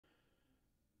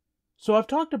So I've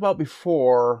talked about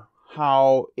before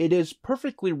how it is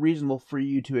perfectly reasonable for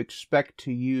you to expect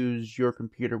to use your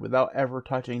computer without ever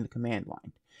touching the command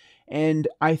line. And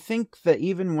I think that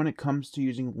even when it comes to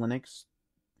using Linux,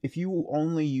 if you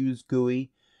only use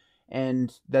GUI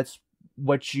and that's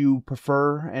what you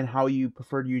prefer and how you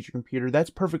prefer to use your computer, that's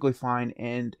perfectly fine.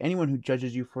 And anyone who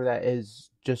judges you for that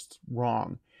is just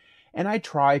wrong. And I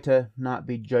try to not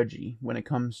be judgy when it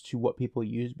comes to what people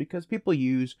use because people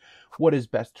use what is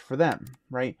best for them,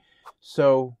 right?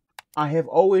 So I have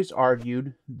always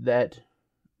argued that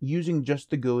using just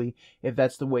the GUI, if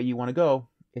that's the way you want to go,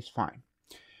 is fine.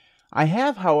 I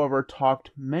have, however,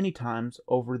 talked many times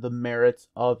over the merits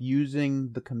of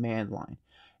using the command line.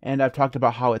 And I've talked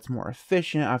about how it's more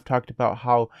efficient. I've talked about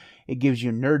how it gives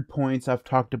you nerd points. I've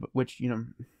talked about, which,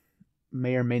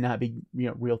 may or may not be,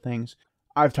 real things.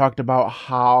 I've talked about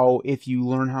how if you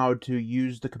learn how to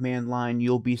use the command line,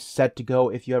 you'll be set to go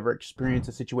if you ever experience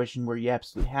a situation where you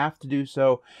absolutely have to do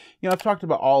so. I've talked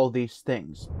about all of these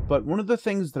things. But one of the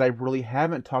things that I really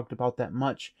haven't talked about that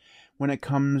much when it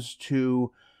comes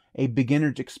to a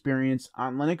beginner's experience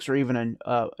on Linux, or even an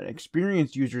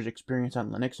experienced user's experience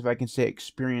on Linux, if I can say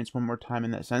experience one more time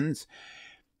in that sentence,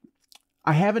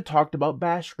 I haven't talked about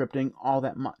bash scripting all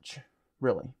that much,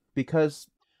 really, because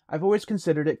I've always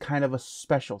considered it kind of a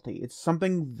specialty. It's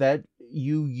something that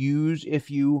you use if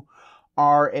you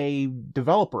are a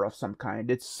developer of some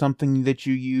kind. It's something that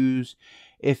you use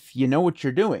if you know what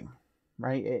you're doing,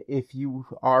 right? If you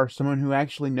are someone who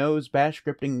actually knows bash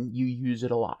scripting, you use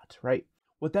it a lot, right?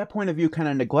 What that point of view kind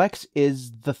of neglects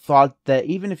is the thought that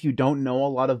even if you don't know a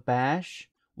lot of bash,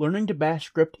 learning to bash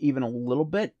script even a little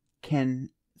bit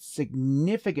can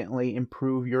significantly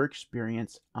improve your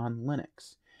experience on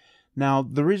Linux. Now,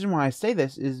 the reason why I say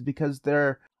this is because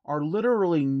there are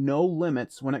literally no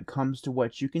limits when it comes to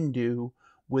what you can do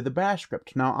with a bash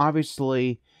script. Now,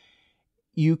 obviously,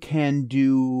 you can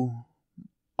do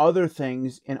other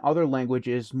things in other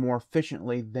languages more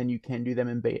efficiently than you can do them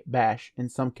in bash in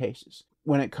some cases.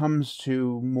 When it comes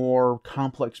to more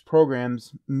complex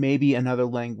programs, maybe another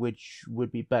language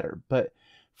would be better. But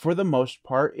for the most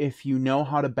part, if you know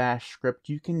how to bash script,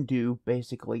 you can do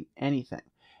basically anything.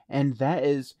 And that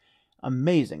is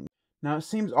amazing. Now, it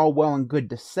seems all well and good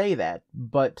to say that,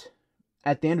 but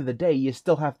at the end of the day, you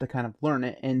still have to kind of learn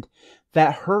it, and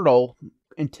that hurdle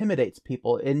intimidates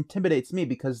people. It intimidates me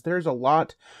because there's a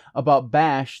lot about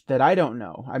bash that I don't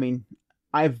know. I mean,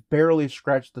 I've barely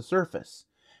scratched the surface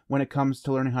when it comes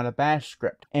to learning how to bash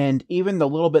script. And even the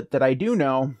little bit that I do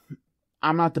know,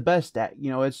 I'm not the best at.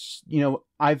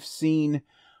 I've seen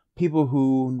people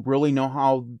who really know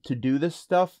how to do this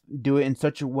stuff do it in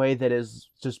such a way that is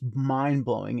just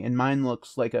mind-blowing, and mine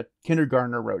looks like a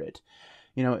kindergartner wrote it.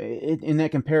 In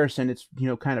that comparison, it's,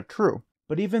 kind of true.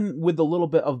 But even with the little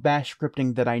bit of bash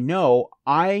scripting that I know,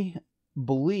 I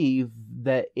believe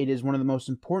that it is one of the most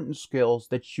important skills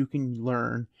that you can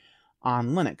learn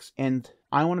on Linux, and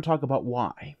I want to talk about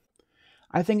why.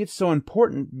 I think it's so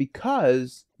important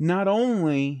because not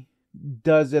only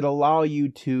does it allow you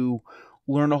to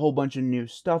learn a whole bunch of new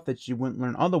stuff that you wouldn't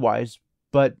learn otherwise,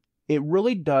 but it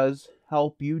really does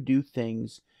help you do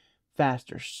things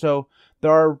faster. So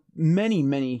there are many,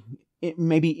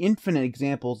 maybe infinite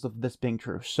examples of this being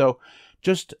true. So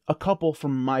just a couple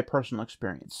from my personal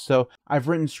experience. So I've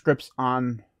written scripts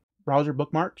on browser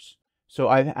bookmarks. So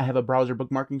I have a browser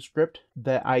bookmarking script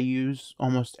that I use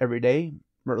almost every day,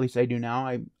 or at least I do now.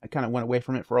 I kind of went away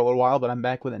from it for a little while, but I'm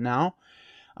back with it now.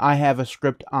 I have a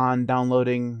script on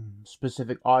downloading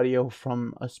specific audio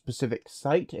from a specific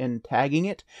site and tagging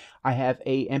it. I have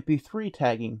a MP3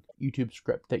 tagging YouTube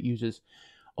script that uses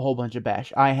a whole bunch of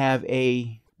bash. I have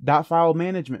a .file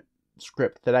management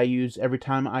script that I use every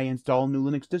time I install a new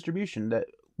Linux distribution that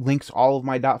links all of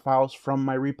my .files from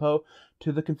my repo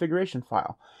to the configuration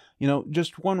file.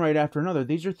 Just one right after another.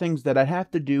 These are things that I have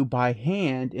to do by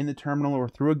hand in the terminal or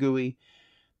through a GUI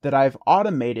that I've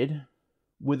automated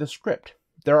with a script.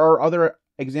 There are other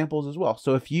examples as well.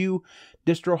 So if you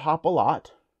distro hop a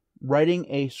lot, writing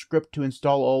a script to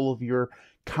install all of your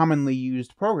commonly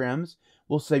used programs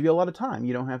will save you a lot of time.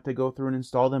 You don't have to go through and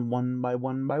install them one by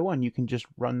one by one. You can just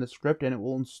run the script and it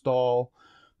will install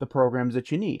the programs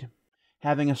that you need.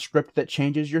 Having a script that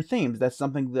changes your themes, that's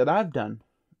something that I've done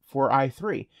for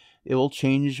i3. It will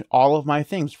change all of my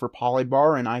themes for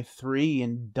Polybar and i3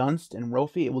 and Dunst and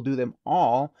Rofi. It will do them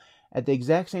all at the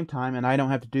exact same time, and I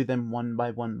don't have to do them one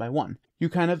by one by one. You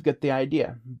kind of get the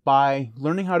idea. By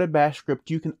learning how to bash script,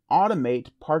 you can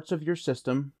automate parts of your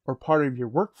system or part of your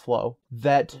workflow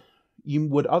that you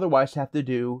would otherwise have to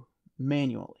do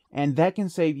manually. And that can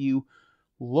save you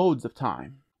loads of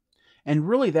time. And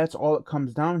really, that's all it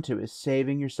comes down to, is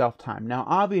saving yourself time. Now,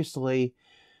 obviously,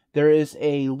 there is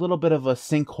a little bit of a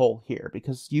sinkhole here,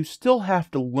 because you still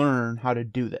have to learn how to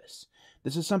do this.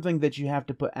 This is something that you have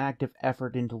to put active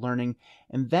effort into learning,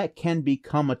 and that can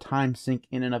become a time sink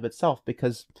in and of itself,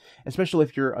 because especially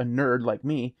if you're a nerd like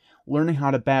me, learning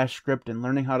how to bash script and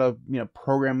learning how to,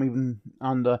 program even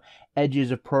on the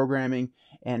edges of programming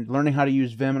and learning how to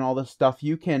use Vim and all this stuff,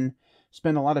 you can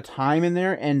spend a lot of time in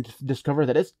there and discover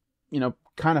that it's,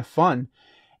 kind of fun.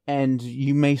 And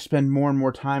you may spend more and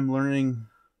more time learning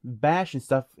Bash and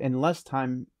stuff and less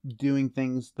time doing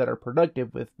things that are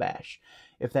productive with Bash,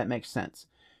 if that makes sense.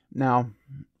 Now,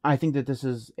 I think that this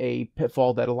is a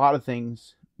pitfall that a lot of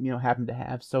things, happen to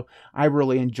have. So I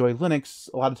really enjoy Linux.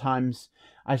 A lot of times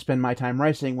I spend my time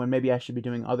writing when maybe I should be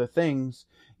doing other things,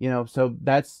 so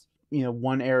that's,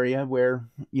 one area where,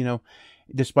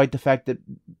 despite the fact that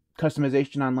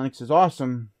customization on Linux is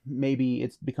awesome, maybe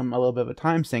it's become a little bit of a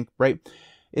time sink, right?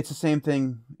 It's the same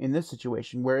thing in this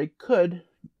situation, where it could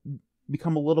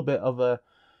become a little bit of a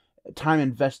time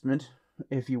investment,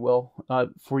 if you will,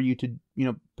 for you to,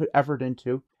 put effort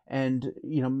into. And,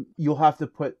 you'll have to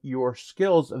put your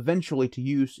skills eventually to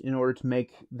use in order to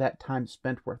make that time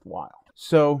spent worthwhile.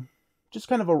 So, just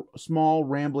kind of a small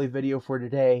rambly video for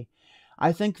today.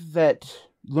 I think that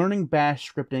learning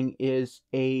Bash scripting is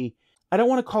I don't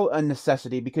want to call it a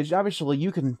necessity, because obviously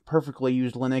you can perfectly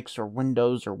use Linux or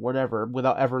Windows or whatever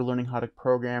without ever learning how to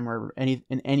program or in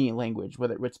any language,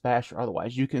 whether it's Bash or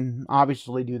otherwise. You can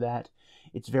obviously do that.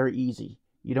 It's very easy.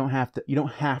 You don't have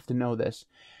to know this.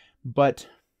 But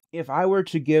if I were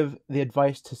to give the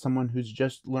advice to someone who's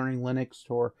just learning Linux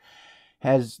or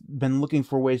has been looking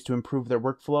for ways to improve their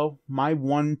workflow, my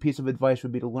one piece of advice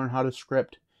would be to learn how to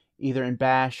script, either in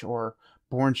Bash or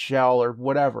Bourne Shell or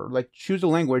whatever. Like, choose a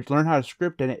language, learn how to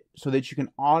script in it so that you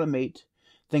can automate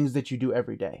things that you do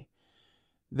every day.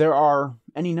 There are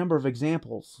any number of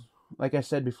examples, like I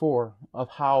said before,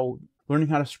 of how learning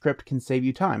how to script can save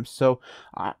you time. So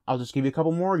I'll just give you a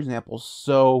couple more examples.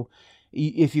 So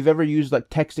if you've ever used like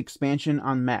text expansion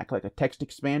on Mac, like a text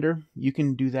expander, you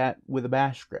can do that with a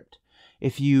Bash script.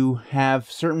 If you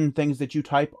have certain things that you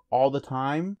type all the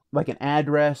time, like an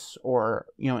address or,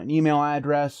 an email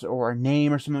address or a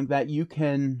name or something like that, you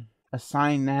can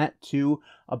assign that to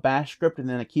a Bash script and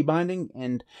then a key binding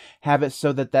and have it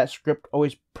so that that script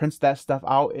always prints that stuff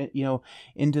out,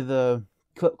 into the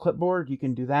clipboard. You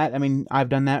can do that. I mean, I've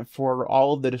done that for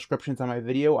all of the descriptions on my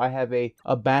video. I have a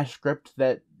Bash script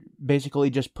that basically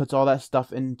just puts all that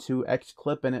stuff into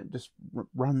Xclip, and it just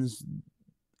runs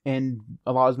and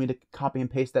allows me to copy and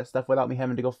paste that stuff without me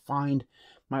having to go find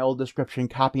my old description,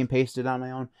 copy and paste it on my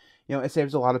own. It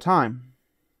saves a lot of time.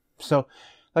 So,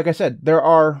 like I said, there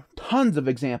are tons of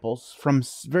examples, from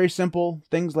very simple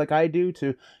things like I do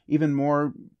to even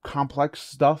more complex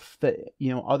stuff that,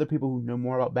 other people who know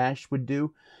more about Bash would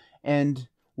do. And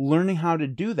learning how to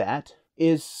do that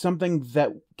is something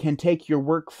that can take your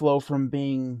workflow from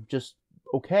being just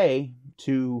okay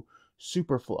to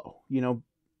super flow,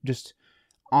 just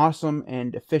awesome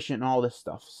and efficient and all this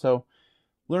stuff. So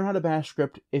learn how to Bash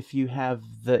script if you have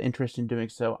the interest in doing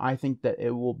so. I think that it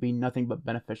will be nothing but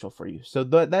beneficial for you. So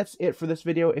that's it for this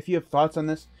video. If you have thoughts on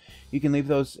this, you can leave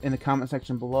those in the comment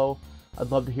section below. I'd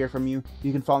love to hear from you.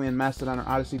 You can follow me on Mastodon or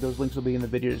Odyssey. Those links will be in the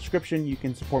video description. You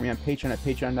can support me on Patreon at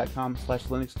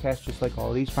patreon.com/LinuxCast, just like all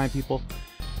of these fine people.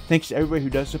 Thanks to everybody who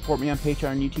does support me on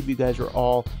Patreon and YouTube. You guys are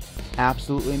all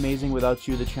absolutely amazing. Without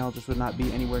you, the channel just would not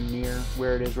be anywhere near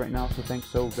where it is right now. So thanks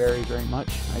so very, very much.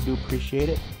 I do appreciate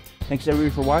it. Thanks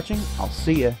everybody for watching. I'll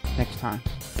see you next time.